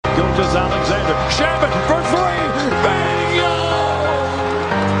is Alexander. Shabbat for three. Bingo!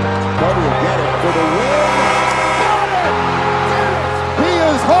 Butler will get it for the win. Got it! He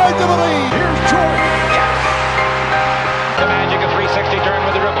is hard to believe. Here's Jordan. Yes! The Magic, a 360 turn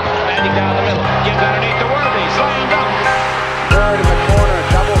with the dribble. Magic down the middle. Gives underneath the Worthy. Slam dunk. Third in the corner.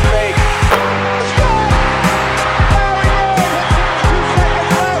 Double fake.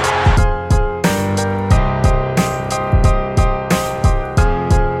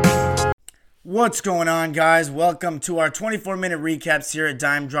 What's going on, guys? Welcome to our 24-minute recaps here at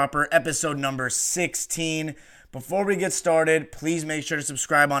Dime Dropper, episode number 16. Before we get started, please make sure to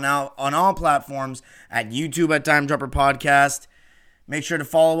subscribe on all platforms at YouTube at Dime Dropper Podcast. Make sure to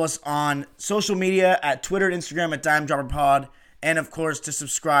follow us on social media at Twitter and Instagram at Dime Dropper Pod. And, of course, to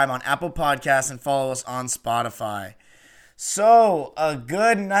subscribe on Apple Podcasts and follow us on Spotify. So, a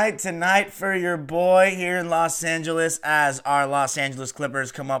good night tonight for your boy here in Los Angeles as our Los Angeles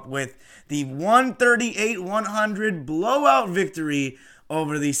Clippers come up with the 138-100 blowout victory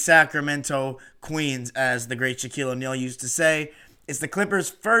over the Sacramento Queens, as the great Shaquille O'Neal used to say. It's the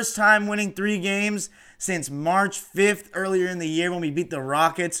Clippers' first time winning 3 games since March 5th earlier in the year when we beat the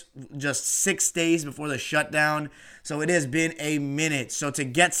Rockets just 6 days before the shutdown. So it has been a minute. So to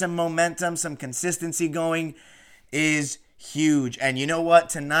get some momentum, some consistency going is huge. And you know what?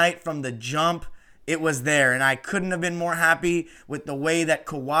 Tonight from the jump, it was there, and I couldn't have been more happy with the way that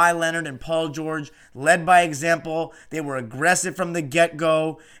Kawhi Leonard and Paul George led by example. They were aggressive from the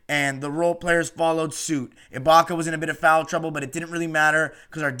get-go, and the role players followed suit. Ibaka was in a bit of foul trouble, but it didn't really matter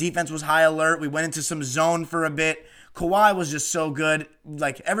because our defense was high alert. We went into some zone for a bit. Kawhi was just so good.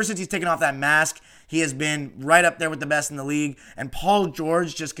 Like, ever since he's taken off that mask, he has been right up there with the best in the league. And Paul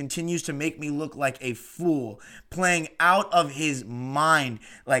George just continues to make me look like a fool, playing out of his mind.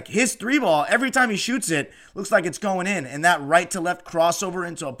 Like, his 3-ball, every time he shoots it, looks like it's going in. And that right-to-left crossover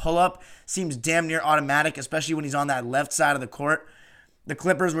into a pull-up seems damn near automatic, especially when he's on that left side of the court. The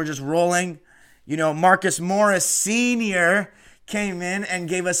Clippers were just rolling. You know, Marcus Morris Sr. came in and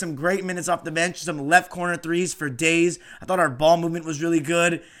gave us some great minutes off the bench, some left corner threes for days. I thought our ball movement was really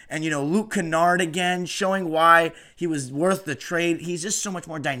good. And, you know, Luke Kennard again, showing why he was worth the trade. He's just so much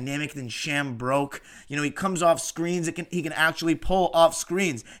more dynamic than Sham Broke. You know, he comes off screens. He can actually pull off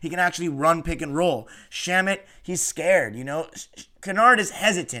screens. He can actually run, pick, and roll. Shamit, he's scared, you know. Kennard is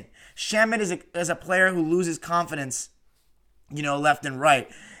hesitant. Shamit is a player who loses confidence, you know, left and right.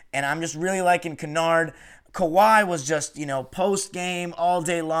 And I'm just really liking Kennard. Kawhi was just, you know, post-game all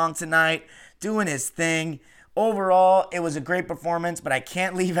day long tonight, doing his thing. Overall, it was a great performance, but I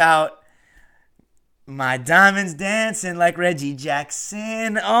can't leave out my diamonds dancing like Reggie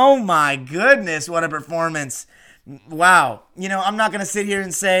Jackson. Oh my goodness, what a performance. Wow. You know, I'm not going to sit here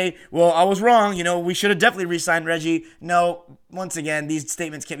and say, well, I was wrong. You know, we should have definitely re-signed Reggie. No, once again, these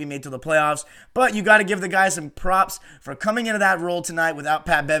statements can't be made till the playoffs. But you got to give the guy some props for coming into that role tonight without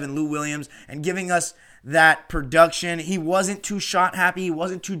Pat Bev and Lou Williams and giving us that production. He wasn't too shot happy. He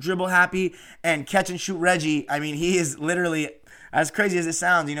wasn't too dribble happy. And catch and shoot Reggie, I mean, he is literally, as crazy as it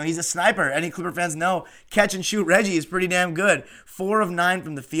sounds, you know, he's a sniper. Any Clipper fans know catch and shoot Reggie is pretty damn good. 4 of 9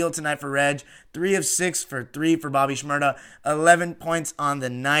 from the field tonight for Reg. 3 of 6 for 3 for Bobby Shmurda. 11 points on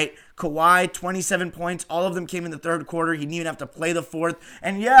the night. Kawhi, 27 points. All of them came in the third quarter. He didn't even have to play the fourth.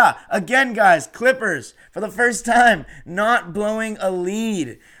 And yeah, again, guys, Clippers, for the first time, not blowing a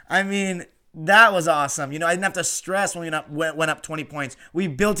lead. I mean, that was awesome. You know, I didn't have to stress when we went up 20 points. We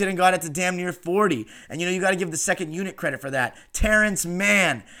built it and got it to damn near 40. And, you know, you got to give the second unit credit for that. Terrence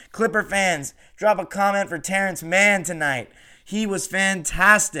Mann. Clipper fans, drop a comment for Terrence Mann tonight. He was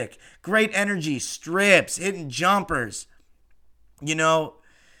fantastic. Great energy, strips, hitting jumpers. You know,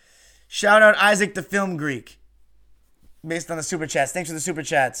 shout out Isaac the Film Greek based on the Super Chats. Thanks for the Super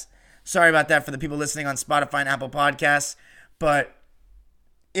Chats. Sorry about that for the people listening on Spotify and Apple Podcasts. But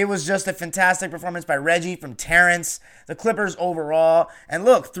it was just a fantastic performance by Reggie, from Terrence, the Clippers overall. And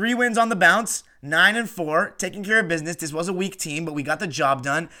look, 3 wins on the bounce, 9-4, taking care of business. This was a weak team, but we got the job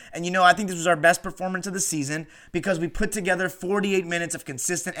done. And you know, I think this was our best performance of the season because we put together 48 minutes of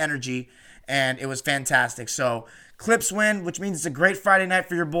consistent energy, and it was fantastic. So, Clips win, which means it's a great Friday night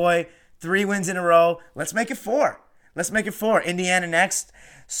for your boy. 3 wins in a row. Let's make it 4. Indiana next.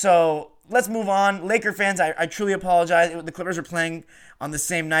 So, let's move on. Laker fans, I truly apologize. The Clippers are playing on the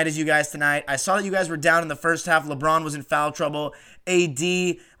same night as you guys tonight. I saw that you guys were down in the first half. LeBron was in foul trouble. AD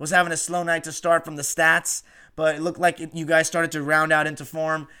was having a slow night to start from the stats, but it looked like you guys started to round out into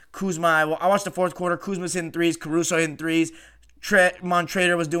form. Kuzma, I watched the fourth quarter. Kuzma was hitting threes. Caruso hitting threes.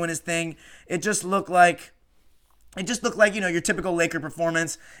 Montrader was doing his thing. It just looked like it just looked like, your typical Laker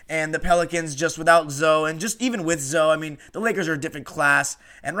performance, and the Pelicans just without Zoe, and just even with Zoe, I mean, the Lakers are a different class,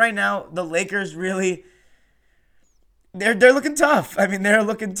 and right now, the Lakers really, they're looking tough. I mean, they're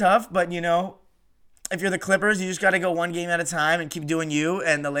looking tough, but, if you're the Clippers, you just got to go one game at a time and keep doing you,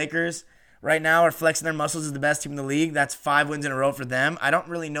 and the Lakers right now are flexing their muscles as the best team in the league. That's 5 wins in a row for them. I don't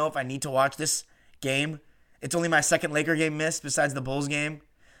really know if I need to watch this game. It's only my second Laker game missed besides the Bulls game,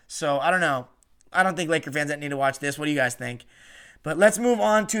 so I don't know. I don't think Laker fans that need to watch this. What do you guys think? But let's move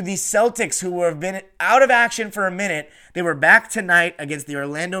on to the Celtics, who have been out of action for a minute. They were back tonight against the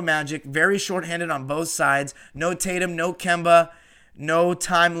Orlando Magic, very shorthanded on both sides. No Tatum, no Kemba, no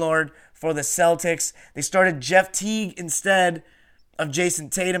Time Lord for the Celtics. They started Jeff Teague instead of Jason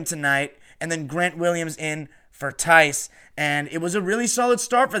Tatum tonight, and then Grant Williams in for Tice. And it was a really solid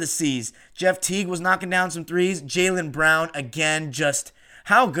start for the C's. Jeff Teague was knocking down some threes. Jaylen Brown, again, just...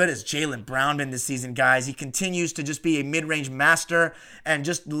 How good has Jaylen Brown been this season, guys? He continues to just be a mid-range master and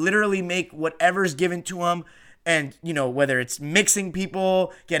just literally make whatever's given to him. And, whether it's mixing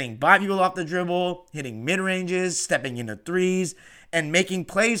people, getting by people off the dribble, hitting mid-ranges, stepping into threes, and making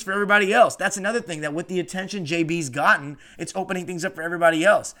plays for everybody else. That's another thing that with the attention JB's gotten, it's opening things up for everybody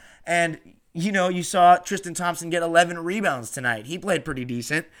else. And, you saw Tristan Thompson get 11 rebounds tonight. He played pretty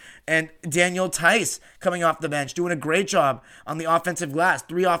decent. And Daniel Tice coming off the bench, doing a great job on the offensive glass.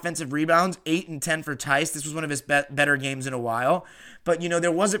 3 offensive rebounds, 8 and 10 for Tice. This was one of his better games in a while. But, there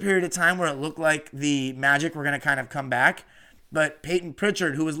was a period of time where it looked like the Magic were going to kind of come back. But Peyton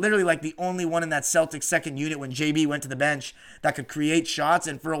Pritchard, who was literally like the only one in that Celtics second unit when JB went to the bench that could create shots.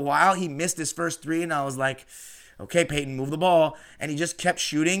 And for a while, he missed his first 3, and I was like... Okay, Peyton, move the ball. And he just kept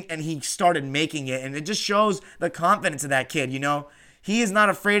shooting, and he started making it. And it just shows the confidence of that kid, He is not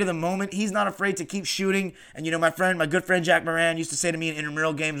afraid of the moment. He's not afraid to keep shooting. And, my good friend Jack Moran used to say to me in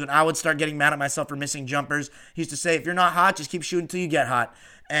intramural games when I would start getting mad at myself for missing jumpers, he used to say, if you're not hot, just keep shooting until you get hot.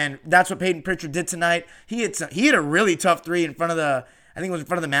 And that's what Peyton Pritchard did tonight. He hit a really tough 3 in front of I think it was in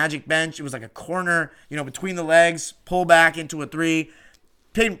front of the Magic bench. It was like a corner, between the legs, pull back into a 3.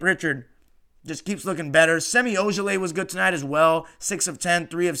 Peyton Pritchard just keeps looking better. Semi Ojeleye was good tonight as well. 6 of 10,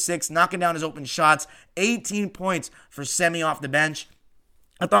 3 of 6, knocking down his open shots. 18 points for Semi off the bench.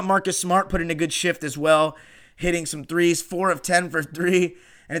 I thought Marcus Smart put in a good shift as well, hitting some threes, 4 of 10 for 3.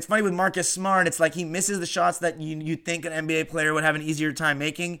 And it's funny with Marcus Smart, it's like he misses the shots that you think an NBA player would have an easier time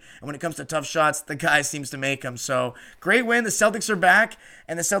making. And when it comes to tough shots, the guy seems to make them. So, great win. The Celtics are back,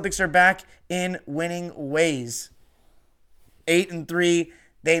 and the Celtics are back in winning ways. 8 and 3,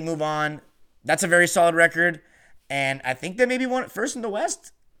 they move on. That's a very solid record, and I think they maybe won it first in the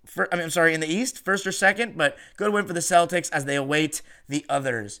West. In the East, first or second, but good win for the Celtics as they await the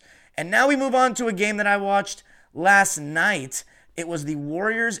others. And now we move on to a game that I watched last night. It was the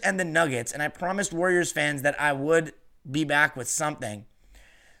Warriors and the Nuggets, and I promised Warriors fans that I would be back with something.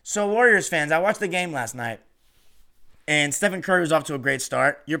 So Warriors fans, I watched the game last night, and Stephen Curry was off to a great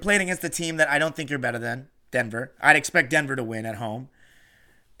start. You're playing against a team that I don't think you're better than, Denver. I'd expect Denver to win at home.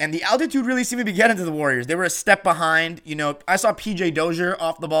 And the altitude really seemed to be getting to the Warriors. They were a step behind. I saw PJ Dozier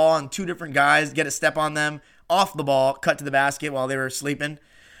off the ball and 2 different guys get a step on them off the ball, cut to the basket while they were sleeping.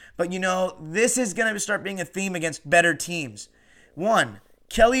 But, this is going to start being a theme against better teams. 1,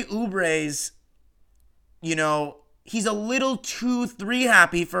 Kelly Oubre's, he's a little too 3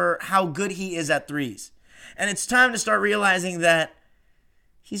 happy for how good he is at threes. And it's time to start realizing that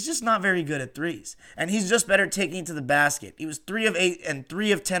he's just not very good at threes. And he's just better taking it to the basket. He was 3 of 8 and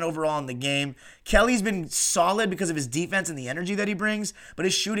 3 of 10 overall in the game. Kelly's been solid because of his defense and the energy that he brings, but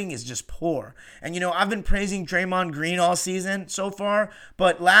his shooting is just poor. And, I've been praising Draymond Green all season so far,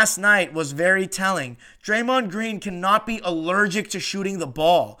 but last night was very telling. Draymond Green cannot be allergic to shooting the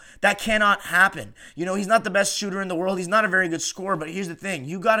ball. That cannot happen. He's not the best shooter in the world. He's not a very good scorer, but here's the thing.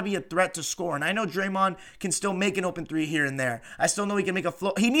 You got to be a threat to score. And I know Draymond can still make an open 3 here and there. I still know he can make a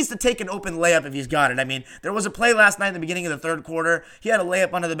float. He needs to take an open layup if he's got it. I mean, there was a play last night in the beginning of the third quarter. He had a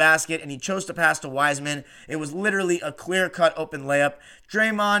layup under the basket, and he chose to pass to Wiseman. It was literally a clear-cut open layup.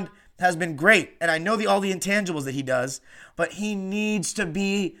 Draymond has been great, and I know all the intangibles that he does, but he needs to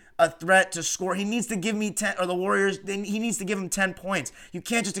be a threat to score. He needs to give me 10, or the Warriors, he needs to give him 10 points. You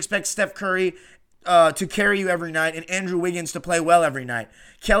can't just expect Steph Curry to carry you every night and Andrew Wiggins to play well every night.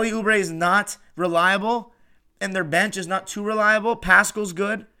 Kelly Oubre is not reliable, and their bench is not too reliable. Pascal's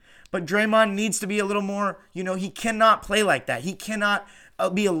good, but Draymond needs to be a little more, he cannot play like that. He cannot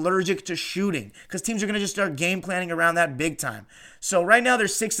be allergic to shooting because teams are going to just start game planning around that big time. So right now they're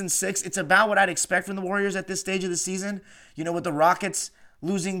 6-6. It's about what I'd expect from the Warriors at this stage of the season. With the Rockets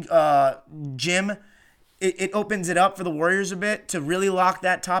losing Jim, it opens it up for the Warriors a bit to really lock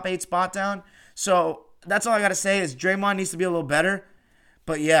that top 8 spot down. So that's all I got to say is Draymond needs to be a little better.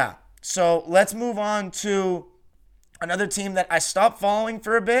 But yeah, so let's move on to another team that I stopped following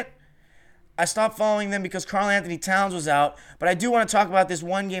for a bit. I stopped following them because Karl Anthony Towns was out. But I do want to talk about this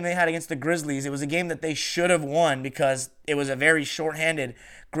one game they had against the Grizzlies. It was a game that they should have won because it was a very shorthanded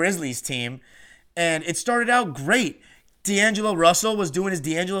Grizzlies team. And it started out great. D'Angelo Russell was doing his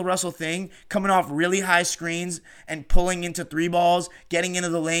D'Angelo Russell thing, coming off really high screens and pulling into three balls, getting into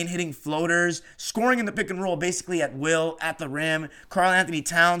the lane, hitting floaters, scoring in the pick and roll basically at will, at the rim. Karl Anthony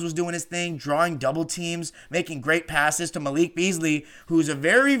Towns was doing his thing, drawing double teams, making great passes to Malik Beasley, who's a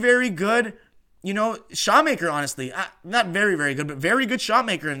very, very good, shot maker, honestly. Not very, very good, but very good shot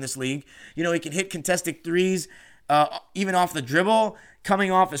maker in this league. He can hit contested threes, even off the dribble,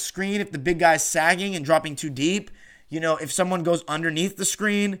 coming off a screen if the big guy's sagging and dropping too deep. If someone goes underneath the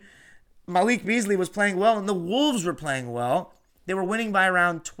screen. Malik Beasley was playing well, and the Wolves were playing well. They were winning by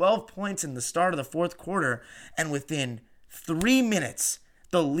around 12 points in the start of the fourth quarter, and within 3 minutes,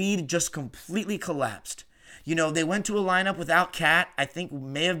 the lead just completely collapsed. They went to a lineup without Cat, I think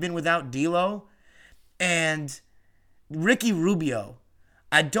may have been without D'Lo, and Ricky Rubio.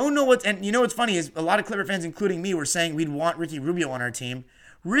 I don't know and what's funny is a lot of Clipper fans, including me, were saying we'd want Ricky Rubio on our team.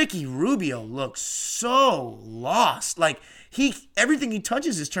 Ricky Rubio looks so lost. Everything he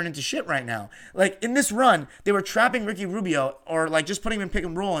touches is turned into shit right now. In this run, they were trapping Ricky Rubio or just putting him in pick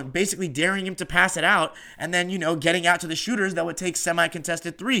and roll and basically daring him to pass it out and then, getting out to the shooters that would take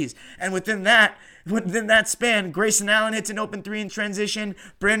semi-contested threes. And within that span, Grayson Allen hits an open three in transition.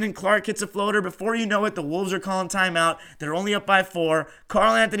 Brandon Clark hits a floater. Before you know it, the Wolves are calling timeout. They're only up by 4.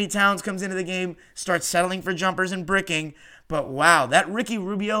 Karl Anthony Towns comes into the game, starts settling for jumpers and bricking. But wow, that Ricky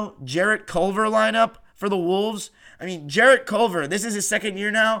Rubio, Jarrett Culver lineup for the Wolves. I mean, Jarrett Culver, this is his second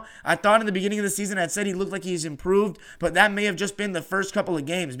year now. I thought in the beginning of the season I'd said he looked like he's improved, but that may have just been the first couple of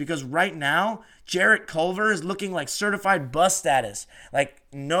games because right now, Jarrett Culver is looking like certified bust status.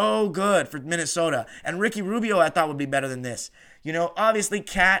 No good for Minnesota. And Ricky Rubio I thought would be better than this. Obviously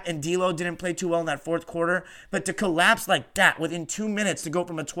Cat and D'Lo didn't play too well in that fourth quarter, but to collapse like that within 2 minutes, to go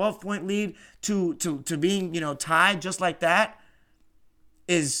from a 12-point lead to being, tied just like that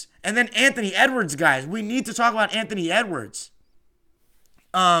is... And then Anthony Edwards, guys. We need to talk about Anthony Edwards.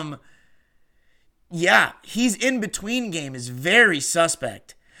 Yeah, he's in between game is very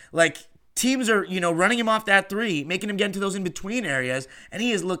suspect. Teams are, running him off that three, making him get into those in-between areas, and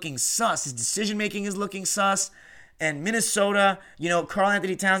he is looking sus. His decision-making is looking sus. And Minnesota, Karl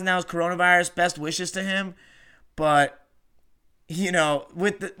Anthony Towns now has coronavirus. Best wishes to him. But,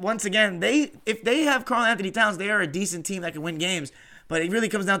 once again, if they have Karl Anthony Towns, they are a decent team that can win games. But it really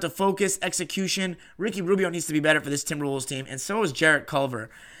comes down to focus, execution. Ricky Rubio needs to be better for this Timberwolves team, and so is Jarrett Culver.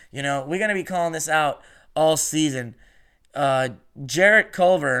 We're going to be calling this out all season. Jarrett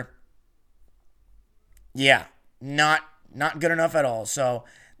Culver, yeah, not good enough at all. So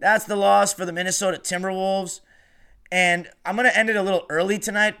that's the loss for the Minnesota Timberwolves. And I'm going to end it a little early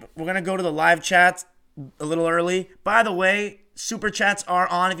tonight. We're going to go to the live chats a little early. By the way, super chats are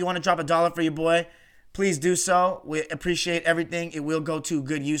on. If you want to drop $1 for your boy, please do so. We appreciate everything. It will go to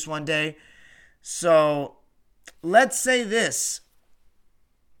good use one day. So let's say this.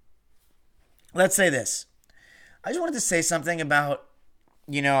 I just wanted to say something about,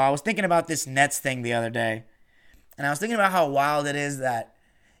 I was thinking about this Nets thing the other day. And I was thinking about how wild it is that,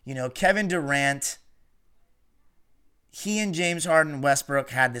 Kevin Durant, he and James Harden and Westbrook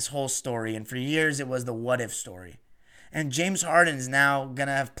had this whole story. And for years, it was the what if story. And James Harden is now going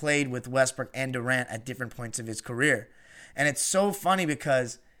to have played with Westbrook and Durant at different points of his career. And it's so funny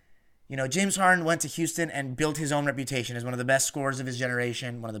because, James Harden went to Houston and built his own reputation as one of the best scorers of his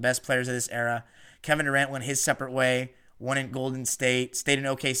generation, one of the best players of this era. Kevin Durant went his separate way, won in Golden State, stayed in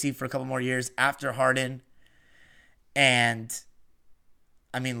OKC for a couple more years after Harden. And,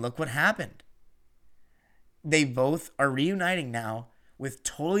 look what happened. They both are reuniting now with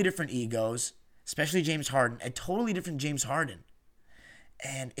totally different egos, especially James Harden, a totally different James Harden.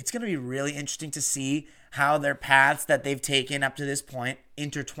 And it's going to be really interesting to see how their paths that they've taken up to this point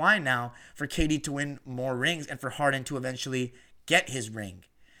intertwine now for KD to win more rings and for Harden to eventually get his ring,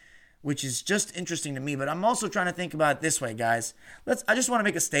 which is just interesting to me. But I'm also trying to think about it this way, guys. I just want to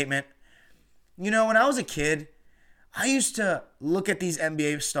make a statement. When I was a kid, I used to look at these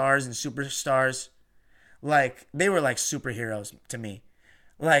NBA stars and superstars like they were like superheroes to me.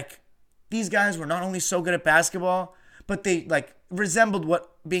 These guys were not only so good at basketball, but they resembled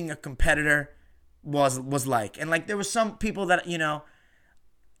what being a competitor was like. And there were some people that,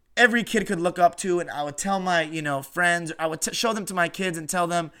 every kid could look up to, and I would tell my, friends, I would show them to my kids and tell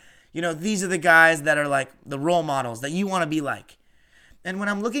them, these are the guys that are the role models that you want to be like. And when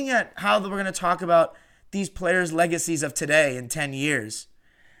I'm looking at how we're going to talk about these players' legacies of today in 10 years.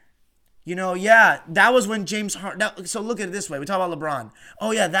 That was when James Harden. So look at it this way. We talk about LeBron.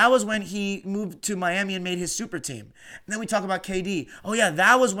 Oh, yeah, that was when he moved to Miami and made his super team. And then we talk about KD. Oh, yeah,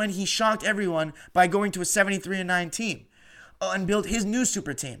 that was when he shocked everyone by going to a 73-9 team and built his new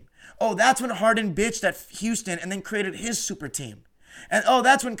super team. Oh, that's when Harden bitched at Houston and then created his super team. And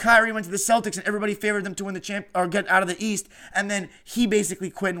that's when Kyrie went to the Celtics and everybody favored them to win the or get out of the East. And then he basically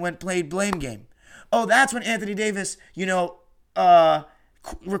quit and played blame game. Oh, that's when Anthony Davis,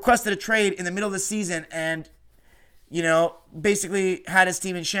 requested a trade in the middle of the season and, basically had his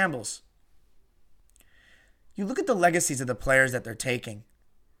team in shambles. You look at the legacies of the players that they're taking.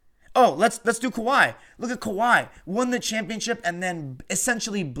 Oh, let's do Kawhi. Look at Kawhi. Won the championship and then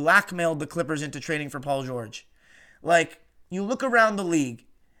essentially blackmailed the Clippers into trading for Paul George. Like, you look around the league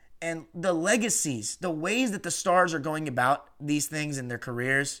and the legacies, the ways that the stars are going about these things in their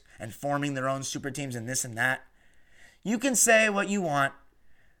careers and forming their own super teams and this and that. You can say what you want.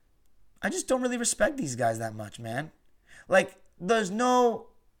 I just don't really respect these guys that much, man. Like, I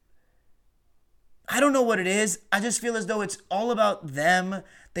don't know what it is. I just feel as though it's all about them.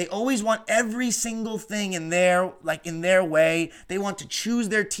 They always want every single thing in their way. They want to choose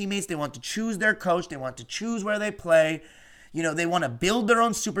their teammates. They want to choose their coach. They want to choose where they play. They want to build their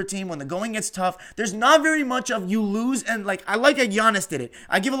own super team when the going gets tough. There's not very much of you lose. And I like how Giannis did it.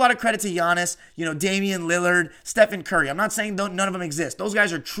 I give a lot of credit to Giannis, Damian Lillard, Stephen Curry. I'm not saying none of them exist. Those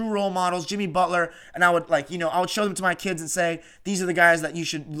guys are true role models. Jimmy Butler. And I would I would show them to my kids and say, these are the guys that you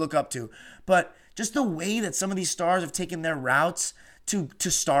should look up to. But just the way that some of these stars have taken their routes to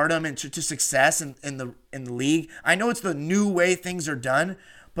stardom and to success in the league. I know it's the new way things are done,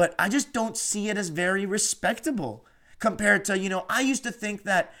 but I just don't see it as very respectable. Compared to, I used to think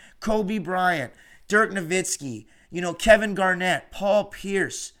that Kobe Bryant, Dirk Nowitzki, Kevin Garnett, Paul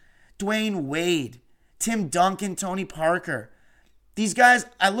Pierce, Dwayne Wade, Tim Duncan, Tony Parker. These guys,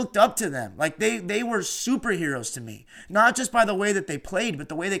 I looked up to them. Like, they were superheroes to me. Not just by the way that they played, but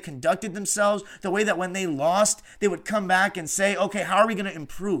the way they conducted themselves, the way that when they lost, they would come back and say, okay, how are we going to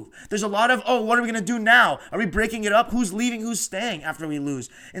improve? There's a lot of, what are we going to do now? Are we breaking it up? Who's leaving? Who's staying after we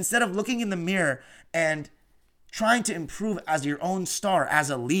lose? Instead of looking in the mirror and trying to improve as your own star, as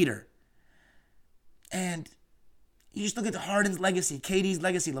a leader. And you just look at Harden's legacy, KD's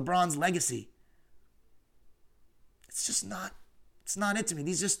legacy, LeBron's legacy. It's not it to me.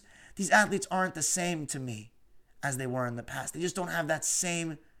 These athletes aren't the same to me as they were in the past. They just don't have that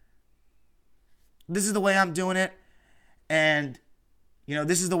same, this is the way I'm doing it. And,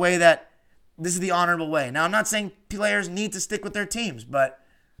 this is the honorable way. Now, I'm not saying players need to stick with their teams, but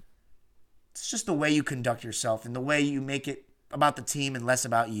it's just the way you conduct yourself and the way you make it about the team and less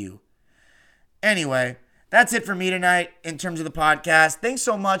about you. Anyway, that's it for me tonight in terms of the podcast. Thanks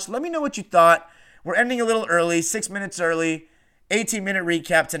so much. Let me know what you thought. We're ending a little early, 6 minutes early, 18-minute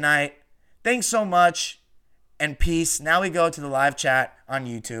recap tonight. Thanks so much and peace. Now we go to the live chat on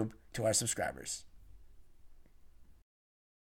YouTube to our subscribers.